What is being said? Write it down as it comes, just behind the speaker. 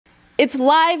It's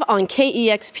live on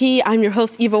KEXP. I'm your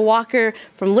host, Eva Walker,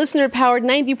 from listener-powered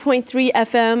 90.3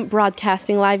 FM,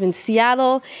 broadcasting live in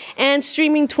Seattle, and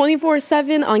streaming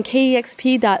 24/7 on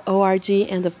KEXP.org,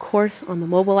 and of course on the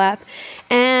mobile app.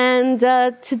 And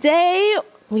today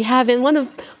we have in one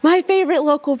of my favorite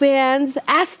local bands,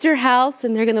 Asterhouse,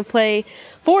 and they're gonna play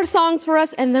 4 songs for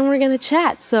us, and then we're gonna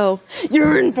chat. So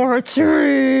you're in for a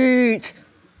treat.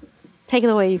 Take it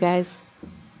away, you guys.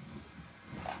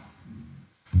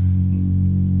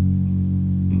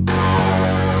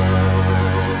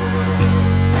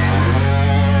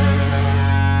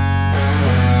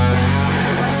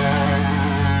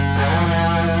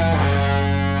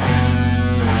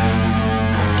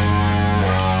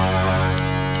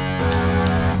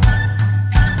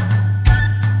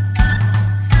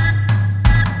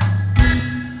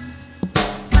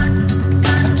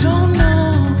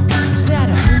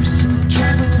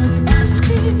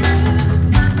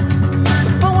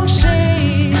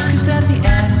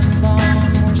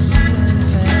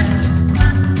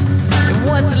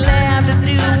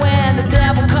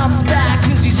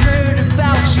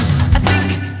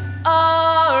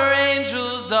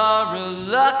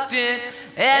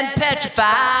 And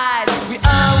petrified. We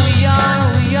are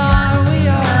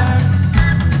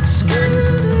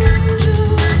scared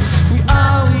angels. We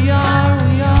are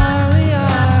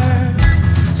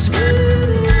scared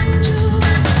angels.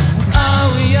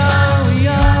 We are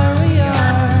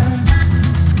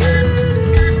scared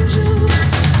angels.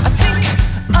 I think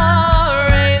our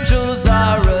angels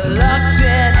are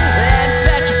reluctant and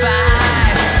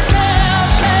petrified.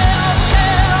 Help, help,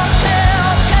 help,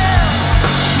 help, help.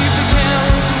 Keep the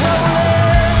cameras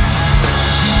rolling.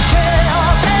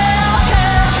 Help, help,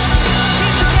 help.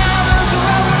 Keep the cameras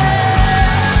rolling.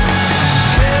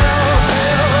 Help,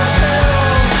 help,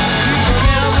 help. Keep the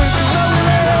cameras rolling.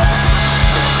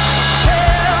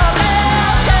 Help, help,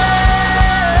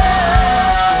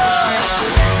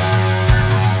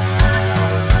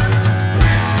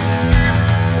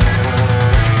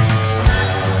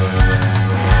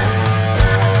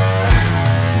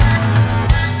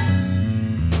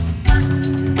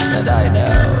 And I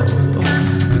know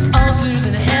there's ulcers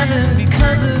in heaven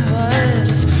because of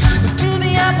us. But do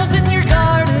the apples in your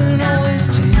garden always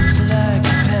taste like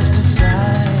a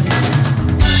pesticide?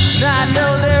 And I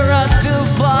know there are still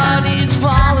bodies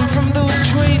falling from those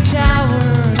trade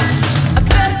towers. I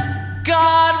bet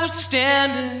God was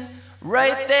standing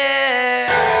right there,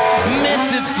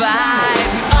 mystified.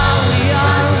 We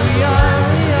are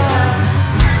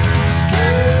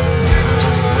scared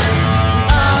angels. We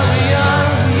are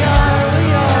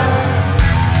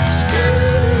scared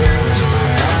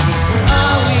angels.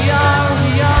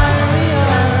 We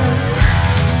are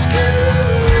scared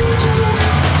angels.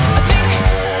 I think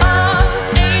our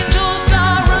angels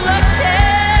are reluctant.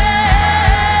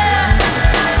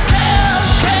 Help,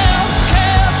 help,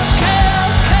 help,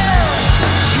 help, help.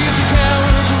 Keep the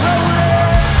cameras rolling.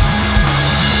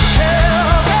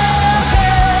 Help, help,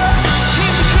 help.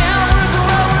 Keep the cameras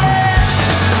rolling.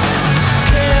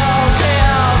 Help,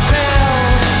 help,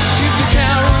 help. Keep the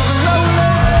cameras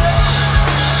rolling.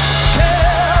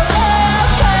 Help,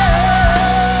 help, help.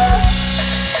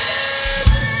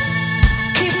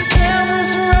 Keep the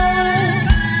cameras rolling.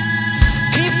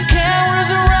 Keep the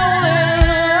cameras rolling.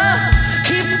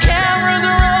 Keep the cameras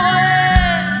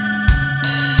rolling.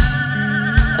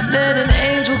 And then an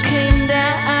angel came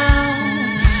down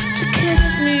to kiss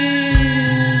me,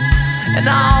 and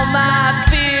all my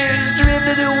fears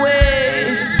drifted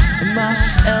away, and my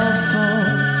cell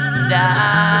phone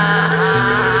died.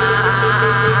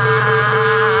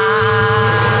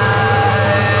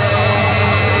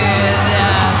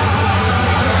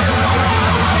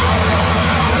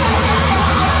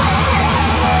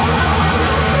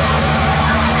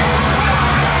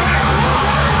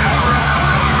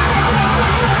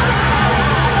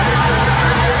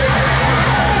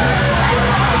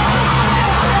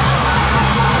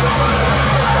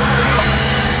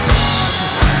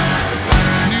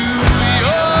 New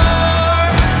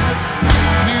York.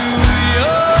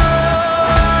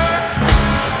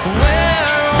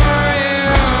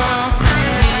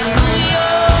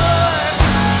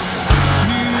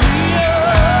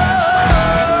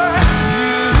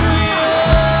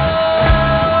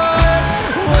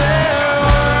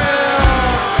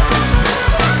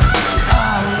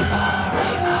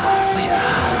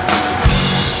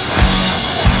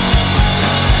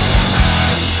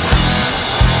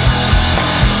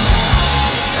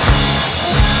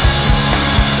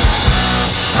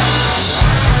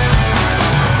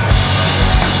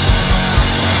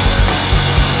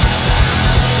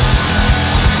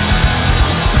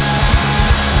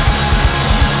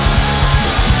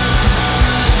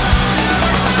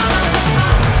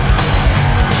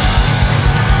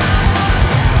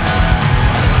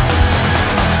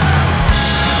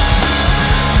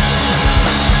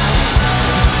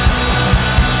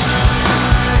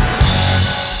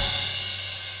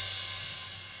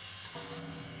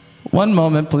 One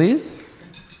moment, please.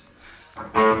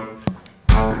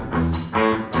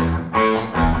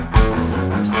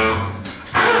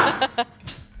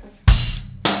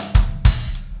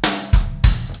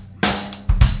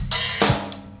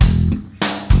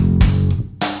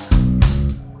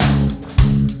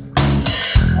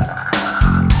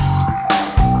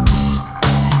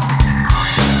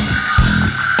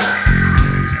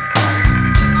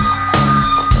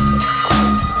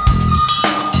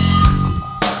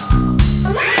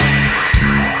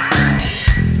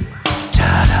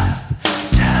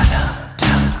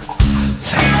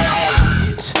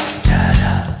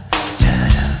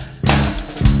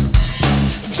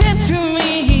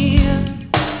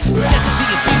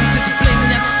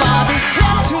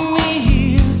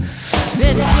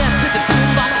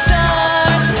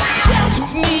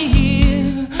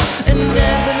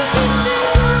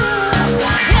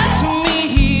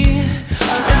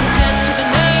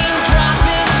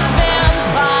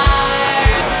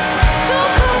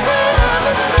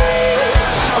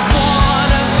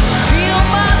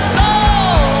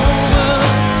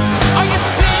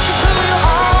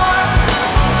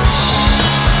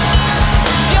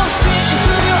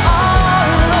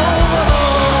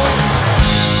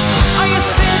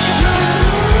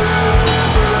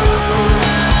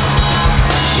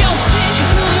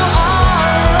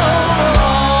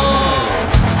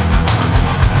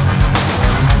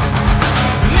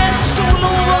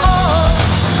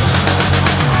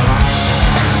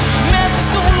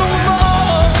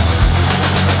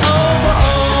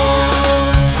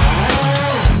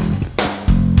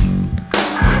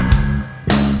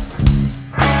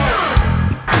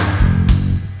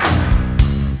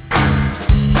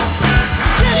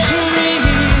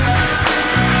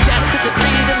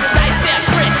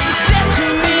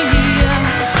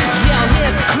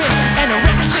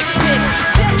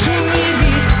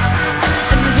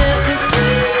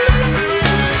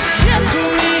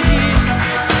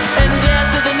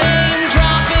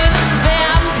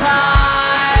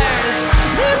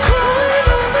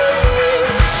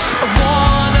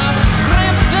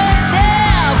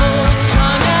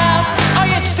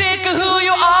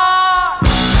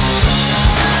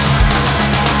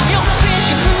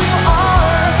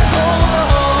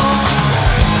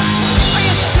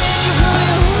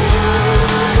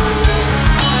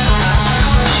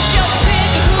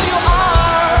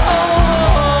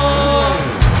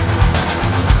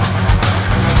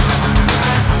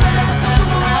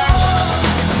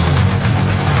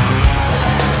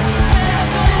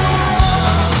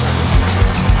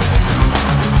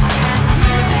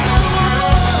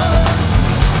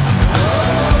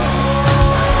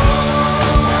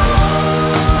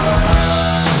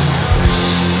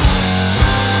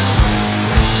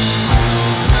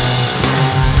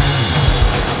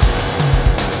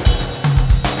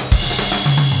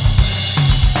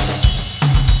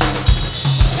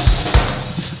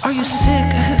 Are you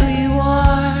sick of who you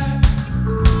are?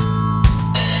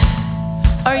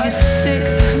 Are you sick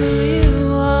of who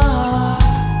you are?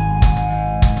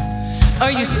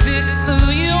 Are you sick of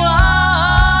who you are?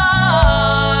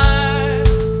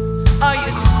 Are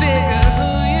you sick of who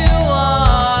you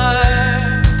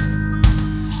are?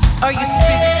 Are you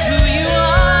sick of who you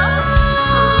are?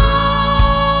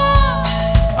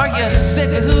 Are you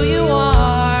sick of who you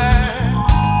are?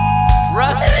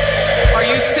 Russ, are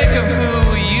you sick of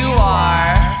who you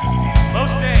are?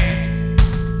 Most days.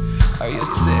 Are you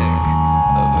sick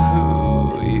of who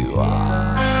you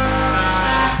are?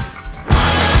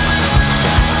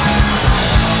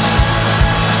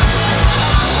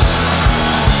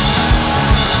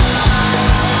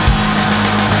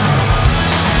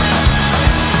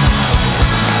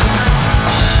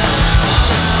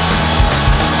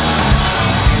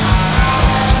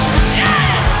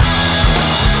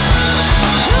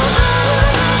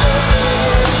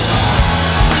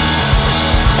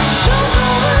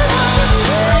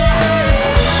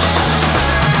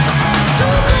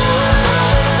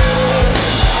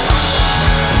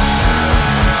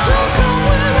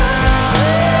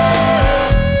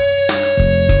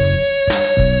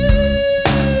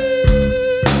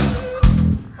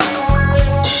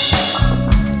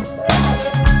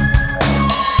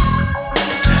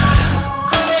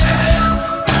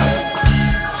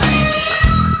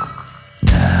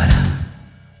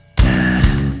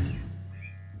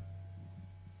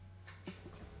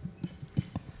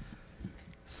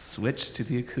 Switch to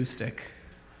the acoustic.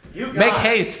 You got Make it.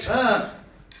 haste. Oh,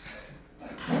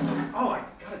 I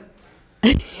got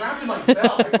it wrapped in my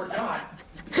belt. I forgot.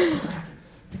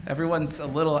 Everyone's a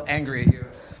little angry at you.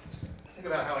 Think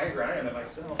about how angry I am at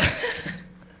myself.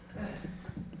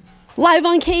 Live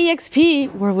on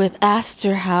KEXP, we're with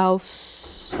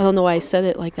Asterhouse. I don't know why I said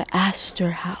it like that.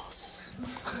 Asterhouse.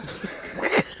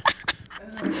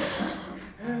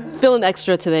 Feeling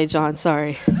extra today, John.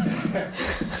 Sorry.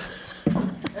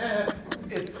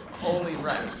 It's only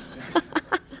right.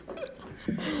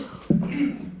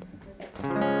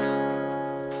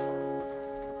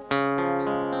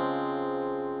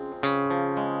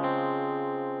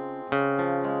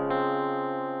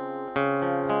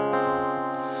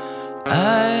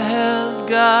 I held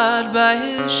God by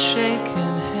his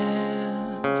shaking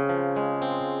hand.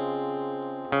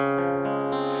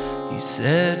 He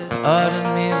said,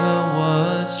 pardon me, but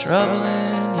what's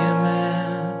troubling you,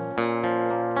 man?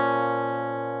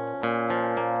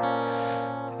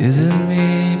 Is it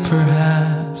me,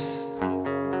 perhaps?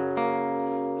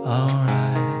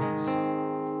 Alright,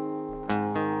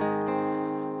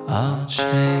 I'll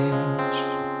change.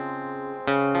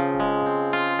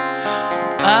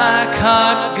 I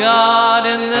caught God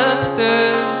in the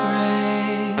third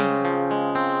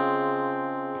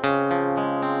grade.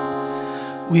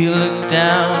 We looked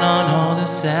down on all the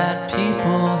sad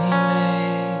people he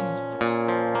made.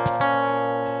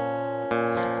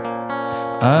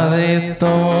 Are they a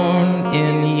thorn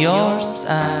in your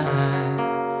side?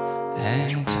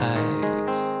 Hang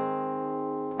tight,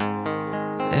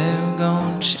 they're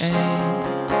gonna change.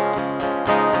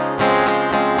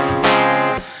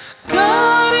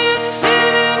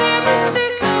 Sitting in the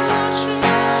sycamore tree,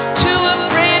 too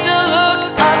afraid to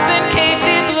look up in case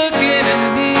he's looking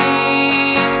at me.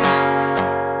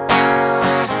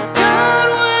 God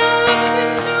went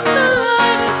looking through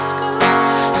kaleidoscopes,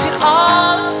 see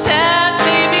all the sad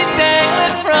babies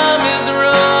dangling from his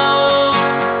robe.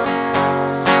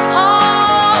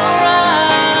 Alright,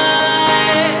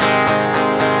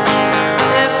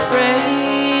 they're afraid.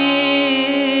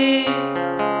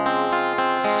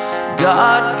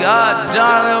 God,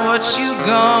 darling, what you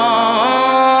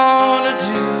gonna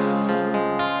do?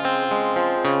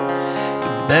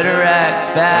 You better act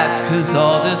fast, 'cause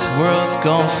all this world's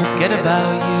gonna forget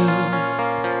about you.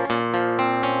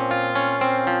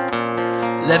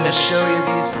 Let me show you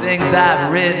these things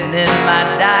I've written in my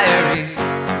diary.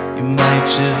 You might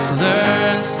just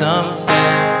learn something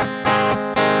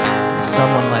from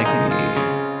someone like me.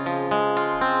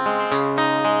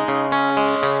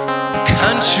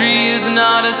 Country is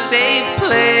not a safe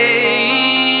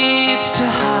place to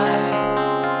hide,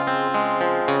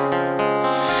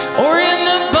 or in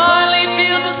the barley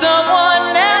fields of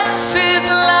someone else's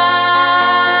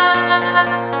life.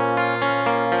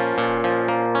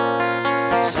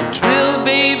 So drill,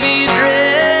 baby,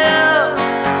 drill,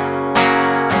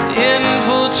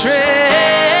 infiltrate.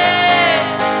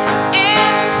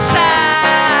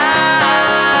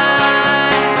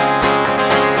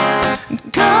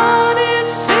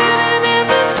 Sitting in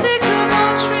the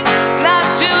sycamore tree, not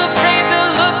too afraid to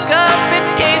look up in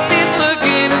case he's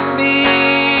looking at me.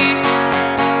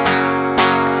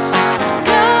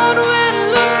 God went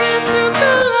looking through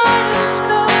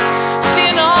kaleidoscopes,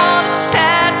 seeing all the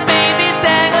sad babies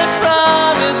dangling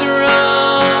from his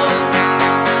robe.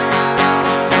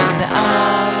 And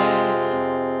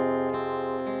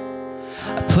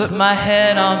I put my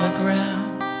head on the ground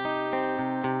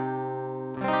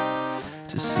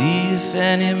to see if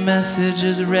any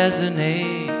messages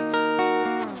resonate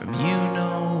from you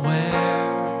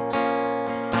nowhere.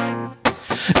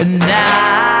 And I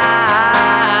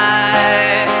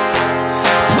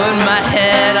put my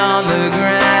head on the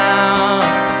ground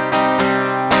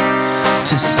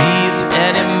to see if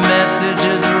any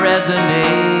messages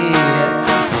resonate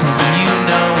from you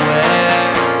nowhere.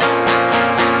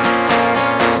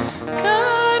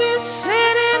 God is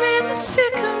sitting in the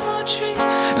sycamore tree,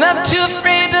 and I'm too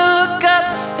afraid to look up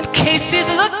in case he's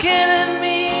looking at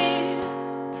me.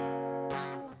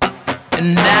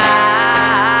 And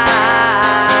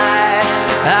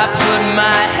I put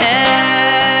my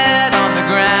head on the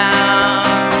ground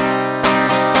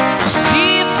to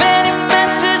see if any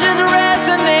messages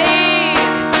resonate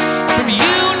from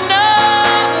you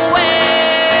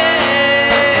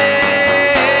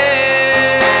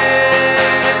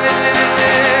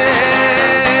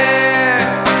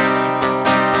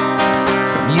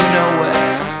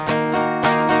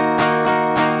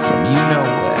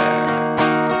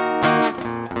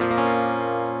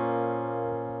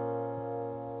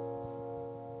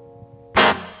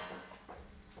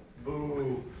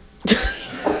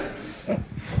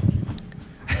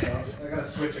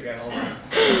Switch again, hold on.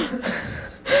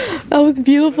 That was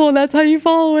beautiful. That's how you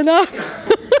follow it up.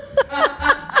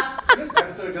 This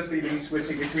episode would just be me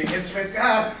switching between instruments.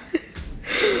 God.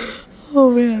 Oh,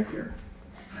 man.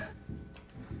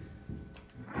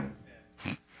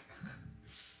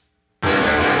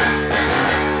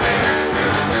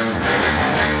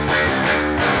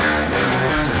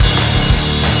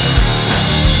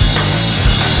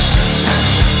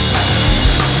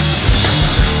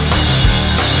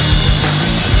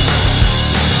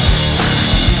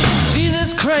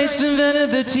 just invented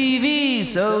the TV,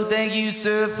 so thank you,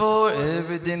 sir, for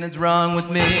everything that's wrong with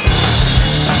me.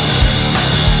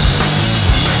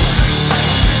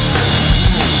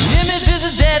 Images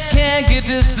of death, can't get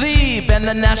to sleep, and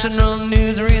the national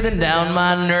news breathing down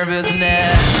my nervous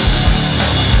neck.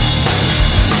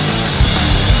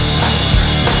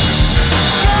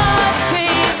 God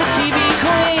save the TV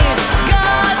queen,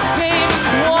 God save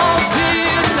Walt Disney.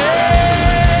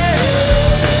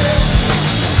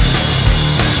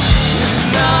 It's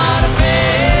not a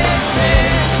big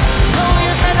thing, blow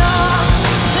your head off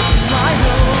and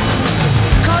smile.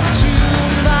 Cartoon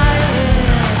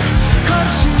violence,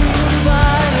 cartoon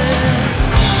violence.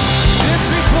 It's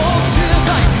repulsive,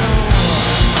 I know,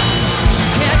 but you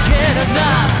can't get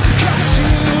enough.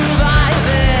 Cartoon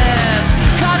violence,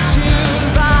 cartoon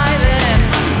violence.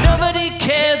 Nobody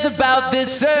cares about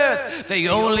this earth, they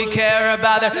only care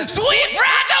about their sweet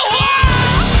fragile world.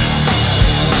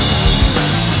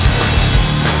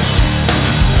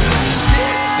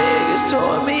 Stick figures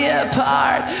tore me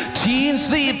apart. Teens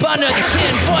sleep under the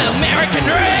tinfoil American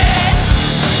rain.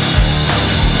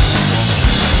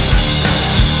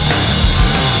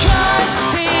 God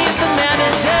save the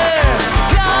manager,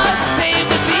 God save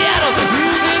the Seattle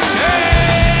music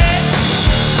train.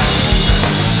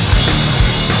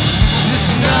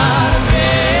 It's not a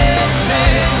big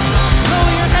thing, blow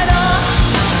your head off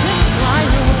and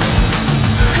smile.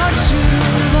 Cartoon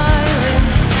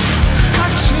violence,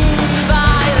 cartoon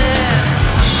violence.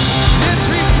 It's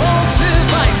repulsive,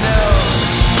 I know,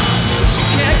 but you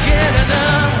can't get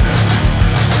enough.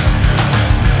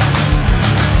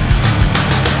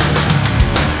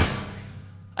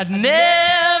 I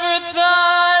never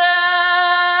thought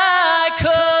I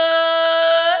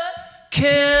could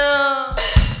kill.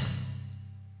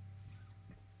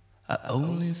 I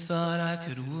only thought I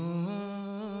could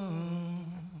wound.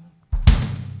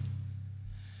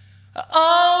 I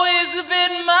always have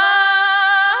been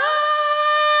my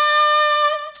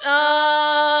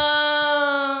tongue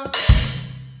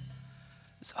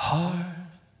as hard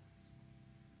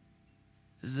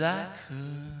as I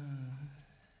could.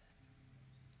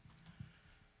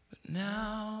 But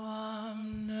now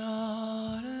I'm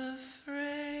not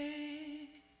afraid.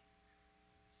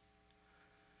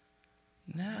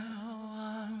 Now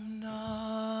I'm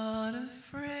not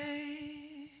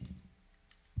afraid.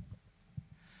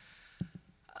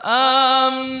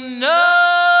 I'm not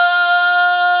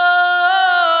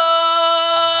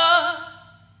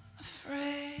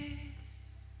afraid.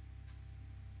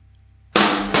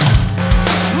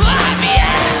 Let me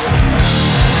out!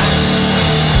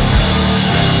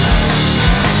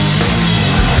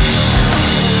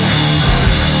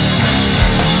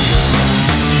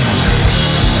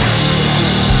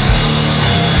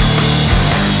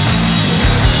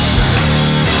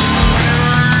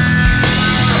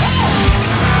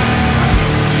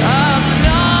 I'm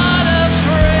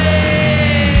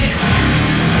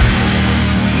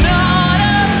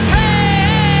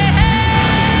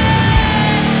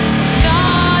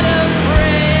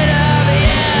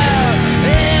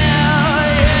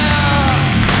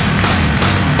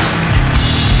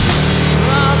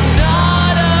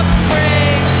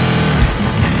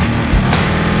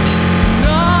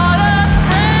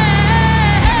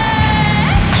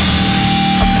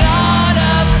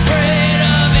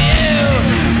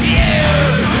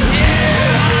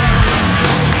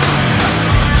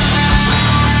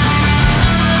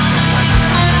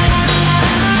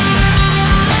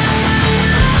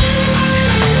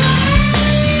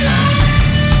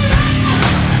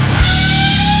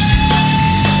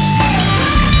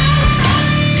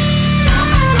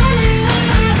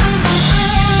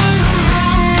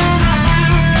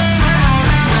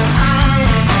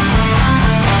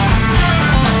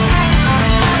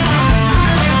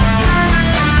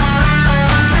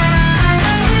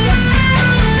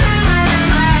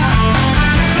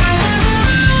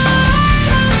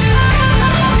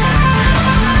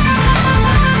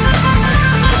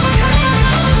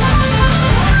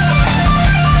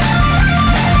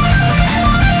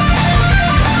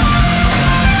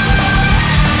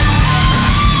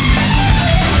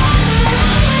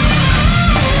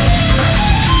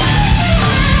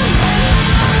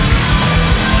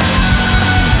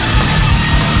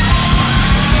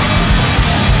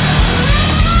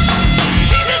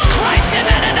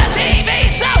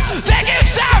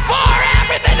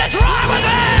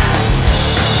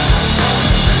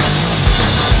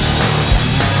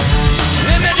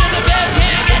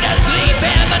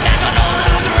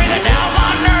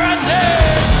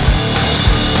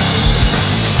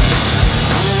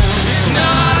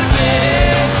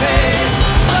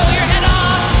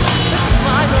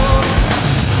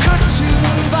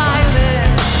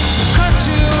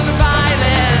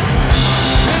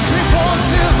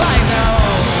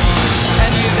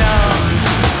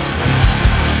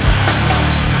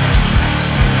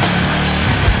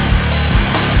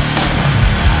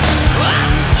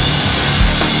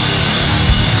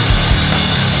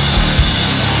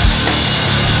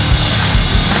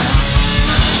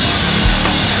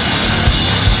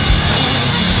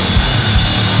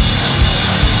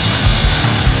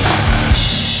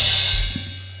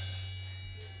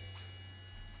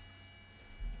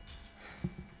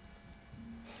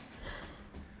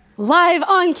Live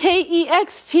on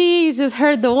KEXP, you just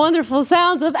heard the wonderful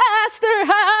sounds of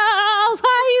Asterhouse.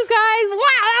 Hi, you guys.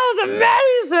 Wow, that was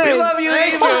amazing. We love you,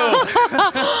 Eva.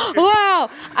 Wow.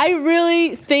 I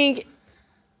really think,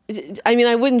 I mean,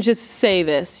 I wouldn't just say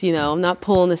this, you know, I'm not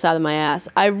pulling this out of my ass.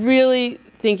 I really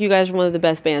think you guys are one of the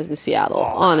best bands in Seattle,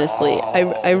 honestly.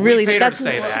 I really think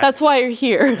that's why you're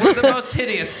here. We're the most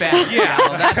hideous band in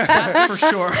Seattle, that's for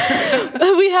sure.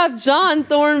 We have John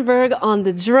Thornburg on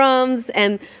the drums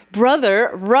and brother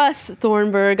Russ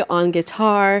Thornburg on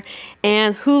guitar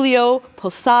and Julio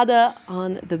Posada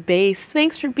on the bass.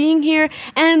 Thanks for being here.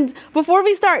 And before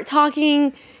we start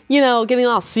talking, you know, getting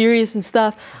all serious and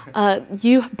stuff,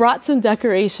 you brought some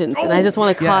decorations, and I just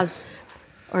want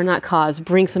to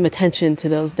bring some attention to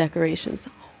those decorations.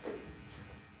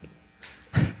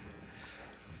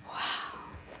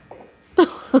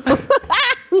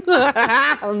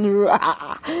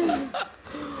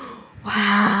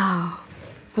 Wow.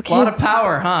 Okay. A lot of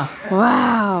power, huh?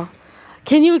 Wow.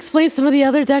 Can you explain some of the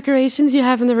other decorations you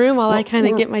have in the room while I kind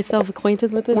of get myself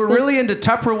acquainted with this? We're really into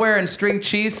Tupperware and string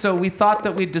cheese, so we thought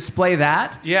that we'd display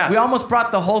that. Yeah. We almost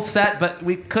brought the whole set, but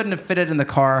we couldn't have fit it in the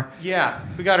car. Yeah,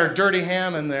 we got our dirty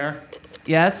ham in there.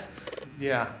 Yes?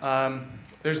 Yeah.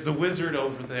 There's the wizard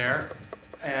over there.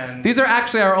 And These are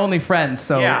actually our only friends,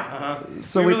 so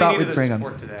so we really thought needed we'd bring their them.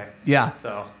 support today. Yeah.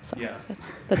 So yeah.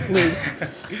 That's me.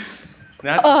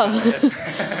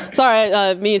 That's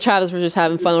Sorry, me and Travis were just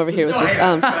having fun over here with this.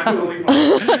 absolutely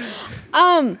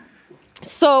fine.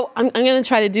 So I'm going to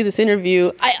try to do this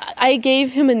interview. I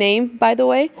gave him a name, by the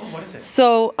way. Oh, what is it?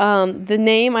 So the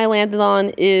name I landed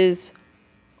on is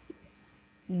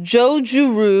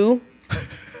Jojuru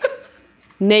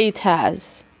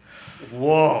Nataz.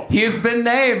 Whoa. He has been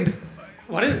named.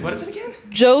 What is it again?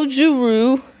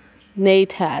 Jojuru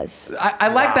Nataz. I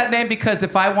like that name because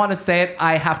if I want to say it,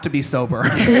 I have to be sober.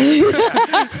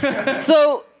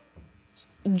 So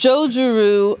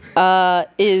Jojuru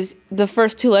is the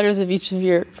first two letters of each of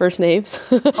your first names.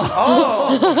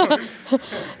 Oh.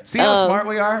 See how smart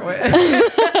we are?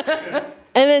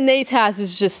 And then Nataz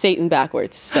is just Satan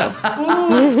backwards. So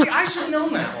Ooh, see, I should have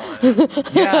known that one.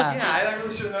 Yeah. Yeah, I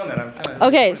really should have known that. I'm kind of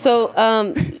okay, so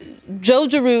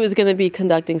Jojuru is going to be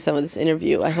conducting some of this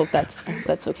interview. I hope that's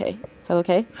okay. Is that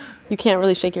okay? You can't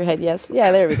really shake your head. Yes.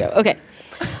 Yeah. There we go. Okay.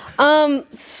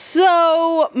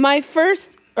 So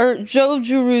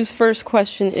Jojuru's first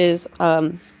question is,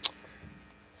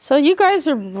 so you guys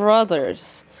are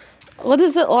brothers. What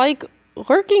is it like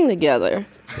working together?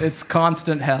 It's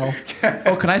constant hell.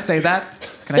 Oh, can I say that?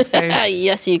 Can I say?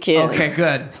 Yes, you can. Okay,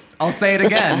 good. I'll say it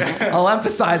again. I'll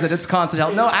emphasize it. It's constant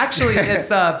hell. No, actually,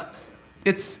 it's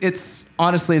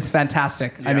honestly, it's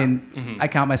fantastic. Yeah. I mean, I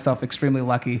count myself extremely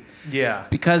lucky. Yeah.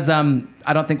 Because I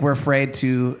don't think we're afraid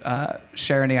to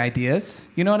share any ideas.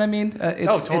 You know what I mean?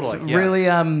 Totally. It's really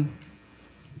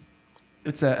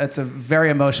it's a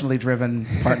very emotionally driven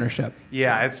partnership.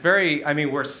 Yeah, it's very, I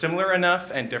mean, we're similar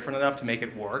enough and different enough to make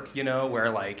it work, you know,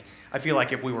 where like, I feel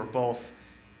like if we were both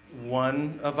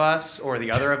one of us or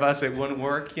the other of us, it wouldn't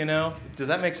work, you know? Does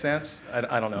that make sense?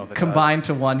 I don't know if it Combined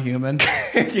to one human.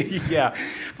 Yeah.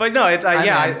 But no, it's,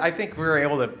 I think we were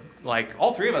able to, like,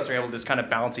 all three of us are able to just kind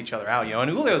of balance each other out, you know? And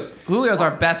Julio's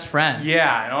our best friend.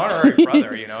 Yeah, an honorary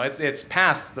brother, you know? It's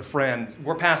past the friend.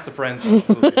 We're past the friends of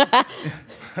Julio.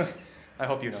 I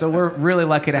hope you know. So that. we're really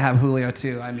lucky to have Julio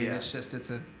too. I mean, it's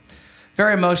a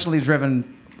very emotionally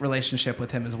driven relationship with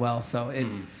him as well. So it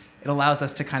allows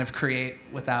us to kind of create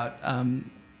without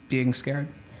being scared.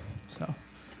 So.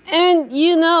 And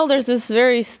you know, there's this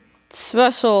very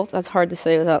special, that's hard to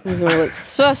say without moving my lips,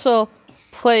 special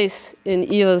place in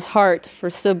Eva's heart for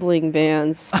sibling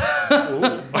bands.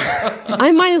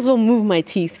 I might as well move my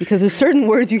teeth because there's certain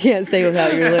words you can't say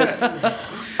without your lips.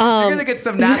 You're going to get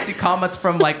some nasty comments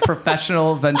from like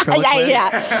professional ventriloquists. Yeah.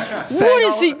 What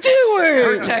is she doing?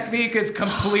 Her technique is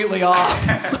completely off.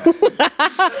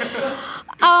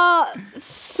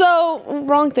 So,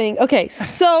 wrong thing. Okay,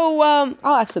 so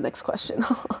I'll ask the next question.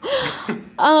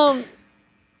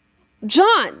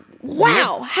 John,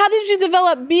 wow, how did you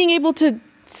develop being able to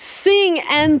sing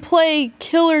and play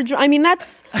killer I mean,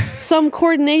 that's some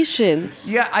coordination.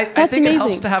 Yeah, I think amazing. It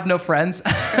helps to have no friends.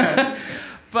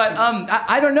 But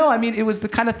I don't know. I mean, it was the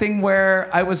kind of thing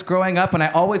where I was growing up and I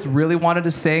always really wanted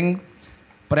to sing,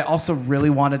 but I also really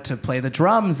wanted to play the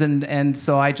drums. And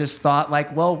so I just thought,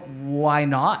 like, well, why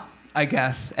not, I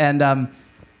guess. And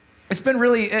it's been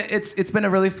been a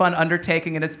really fun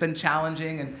undertaking, and it's been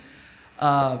challenging.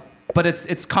 And but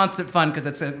it's constant fun because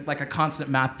it's like a constant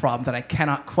math problem that I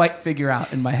cannot quite figure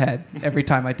out in my head every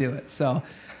time I do it. So,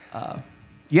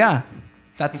 yeah.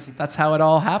 That's how it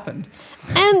all happened.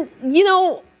 And, you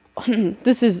know,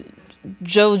 this is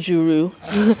Joe Juru.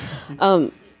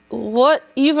 What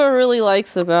Eva really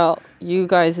likes about you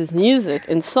guys' music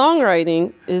and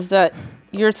songwriting is that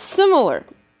you're similar.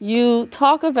 You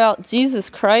talk about Jesus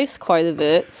Christ quite a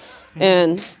bit,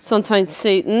 and sometimes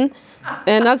Satan,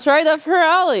 and that's right up her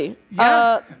alley.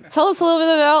 Yeah. Tell us a little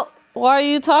bit about why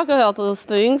you talk about those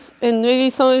things, and maybe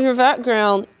some of your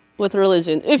background with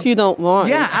religion, if you don't mind.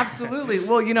 Yeah, absolutely.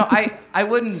 Well, I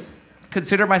wouldn't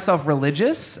consider myself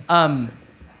religious. I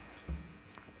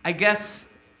guess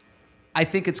I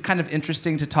think it's kind of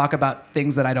interesting to talk about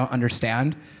things that I don't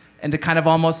understand and to kind of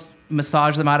almost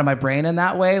massage them out of my brain in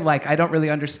that way. Like, I don't really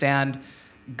understand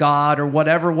God or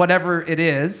whatever it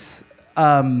is.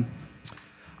 I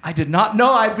did not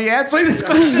know I'd be answering this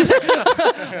question.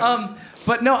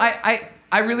 But no,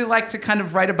 I really like to kind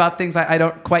of write about things I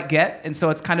don't quite get. And so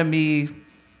it's kind of me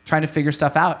trying to figure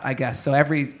stuff out, I guess. So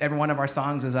every one of our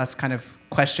songs is us kind of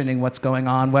questioning what's going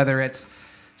on, whether it's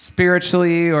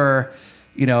spiritually or,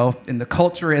 in the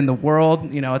culture, in the world.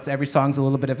 It's every song's a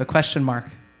little bit of a question mark.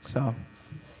 So,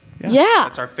 yeah.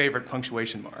 That's our favorite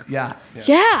punctuation mark. Yeah.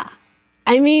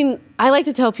 I mean, I like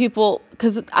to tell people,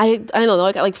 because I don't know,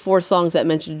 I got like 4 songs that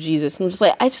mention Jesus, and I'm just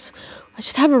like, I just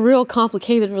have a real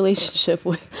complicated relationship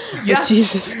with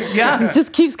Jesus. Yeah. It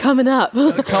just keeps coming up.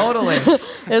 Totally.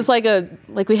 It's like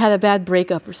we had a bad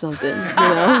breakup or something,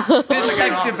 Didn't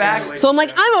text you back. So I'm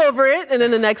like, I'm over it, and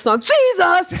then the next song,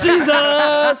 Jesus.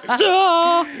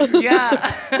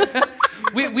 Yeah.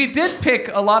 We did pick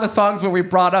a lot of songs where we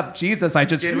brought up Jesus, I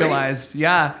just realized.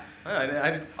 Yeah.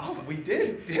 We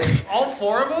did? All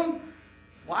 4 of them?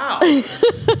 Wow.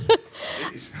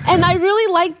 And I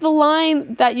really like the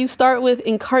line that you start with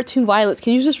in Cartoon Violence.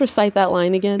 Can you just recite that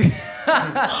line again?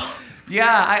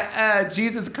 Yeah,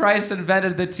 Jesus Christ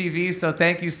invented the TV, so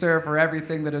thank you, sir, for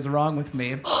everything that is wrong with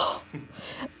me.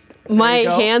 My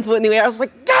hands went in the air. I was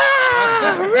like,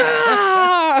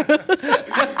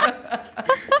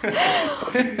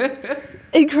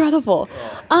 incredible.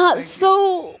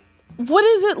 So what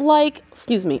is it like?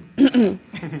 Excuse me.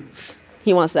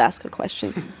 He wants to ask a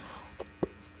question.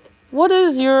 What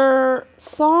is your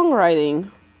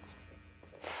songwriting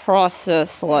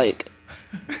process like?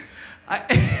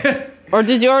 Or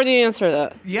did you already answer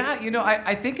that? Yeah,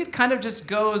 I think it kind of just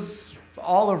goes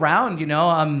all around,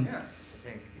 I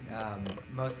think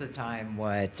most of the time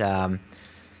what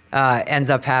ends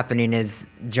up happening is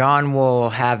John will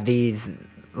have these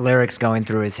lyrics going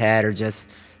through his head, or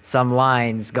just some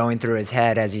lines going through his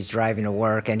head as he's driving to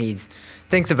work, and he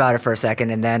thinks about it for a second,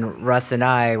 and then Russ and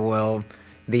I will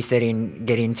be sitting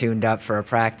getting tuned up for a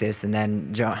practice, and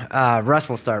then Russ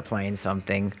will start playing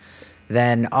something,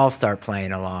 then I'll start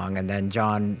playing along, and then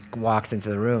John walks into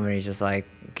the room and he's just like,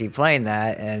 keep playing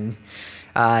that, and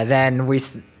then we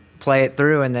play it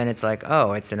through, and then it's like,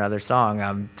 oh, it's another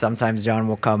song. Sometimes John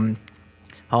will come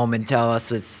home and tell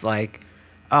us it's like,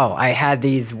 oh, I had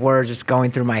these words just going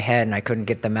through my head and I couldn't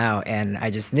get them out, and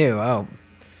I just knew,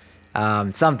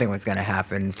 something was going to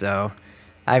happen. So,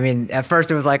 I mean, at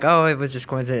first it was like, oh, it was just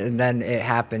coincidence, and then it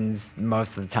happens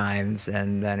most of the times,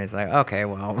 and then it's like, okay,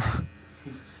 well.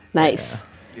 Nice.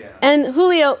 Yeah. And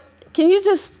Julio, can you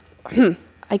just,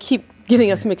 I keep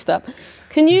getting us mixed up.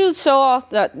 Can you show off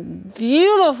that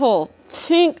beautiful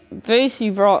pink bass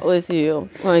you brought with you?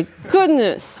 My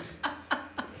goodness.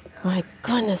 My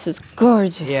goodness, it's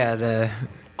gorgeous. Yeah,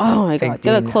 oh my God,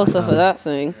 get a close-up of that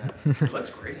thing. It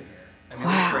looks great in here. I mean, it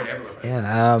looks great everywhere.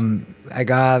 Yeah, I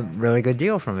got a really good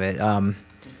deal from it. A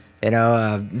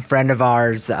friend of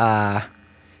ours,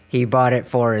 he bought it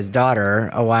for his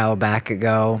daughter a while back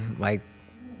ago, like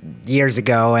years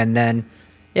ago, and then,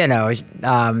 she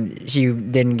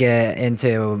didn't get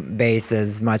into bass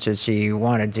as much as she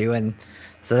wanted to, and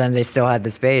so then they still had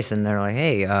this bass, and they're like,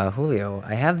 hey, Julio,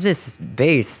 I have this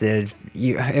bass. It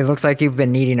looks like you've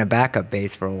been needing a backup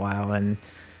bass for a while, and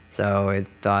so I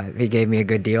thought he gave me a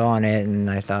good deal on it, and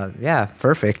I thought, yeah,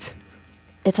 perfect.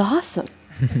 It's awesome.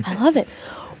 I love it.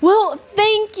 Well,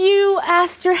 thank you,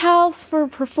 Asterhouse, for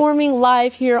performing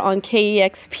live here on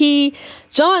KEXP.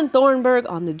 John Thornburg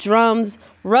on the drums,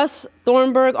 Russ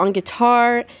Thornburg on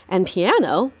guitar and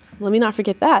piano. Let me not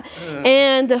forget that.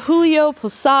 And Julio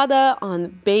Posada on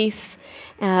bass.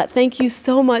 Thank you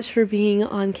so much for being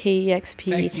on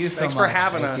KEXP. Thank you so Thanks much. for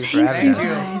having us. Thank you.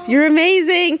 Guys. You're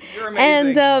amazing. You're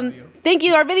amazing. And thank you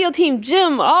to our video team,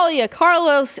 Jim, Alaia,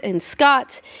 Carlos, and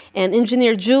Scott, and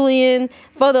engineer Julian.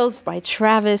 Photos by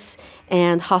Travis,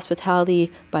 and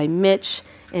hospitality by Mitch.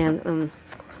 And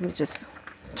let me just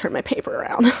turn my paper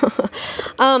around.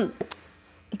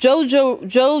 Joe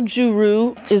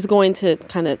Juru is going to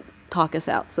kind of talk us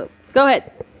out. So go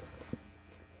ahead.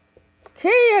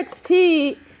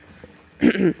 KEXP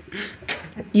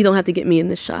You don't have to get me in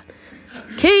this shot.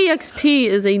 KEXP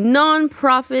is a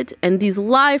non-profit, and these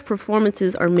live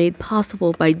performances are made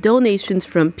possible by donations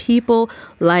from people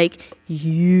like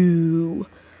you.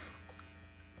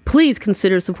 Please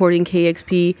consider supporting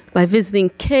KEXP by visiting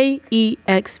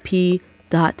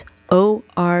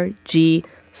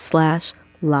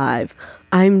kexp.org/live.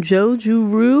 I'm Jo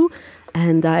Juru,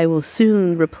 and I will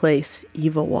soon replace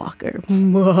Eva Walker.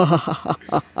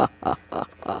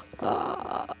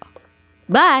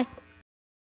 Bye.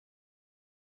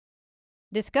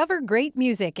 Discover great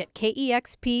music at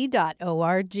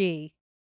kexp.org.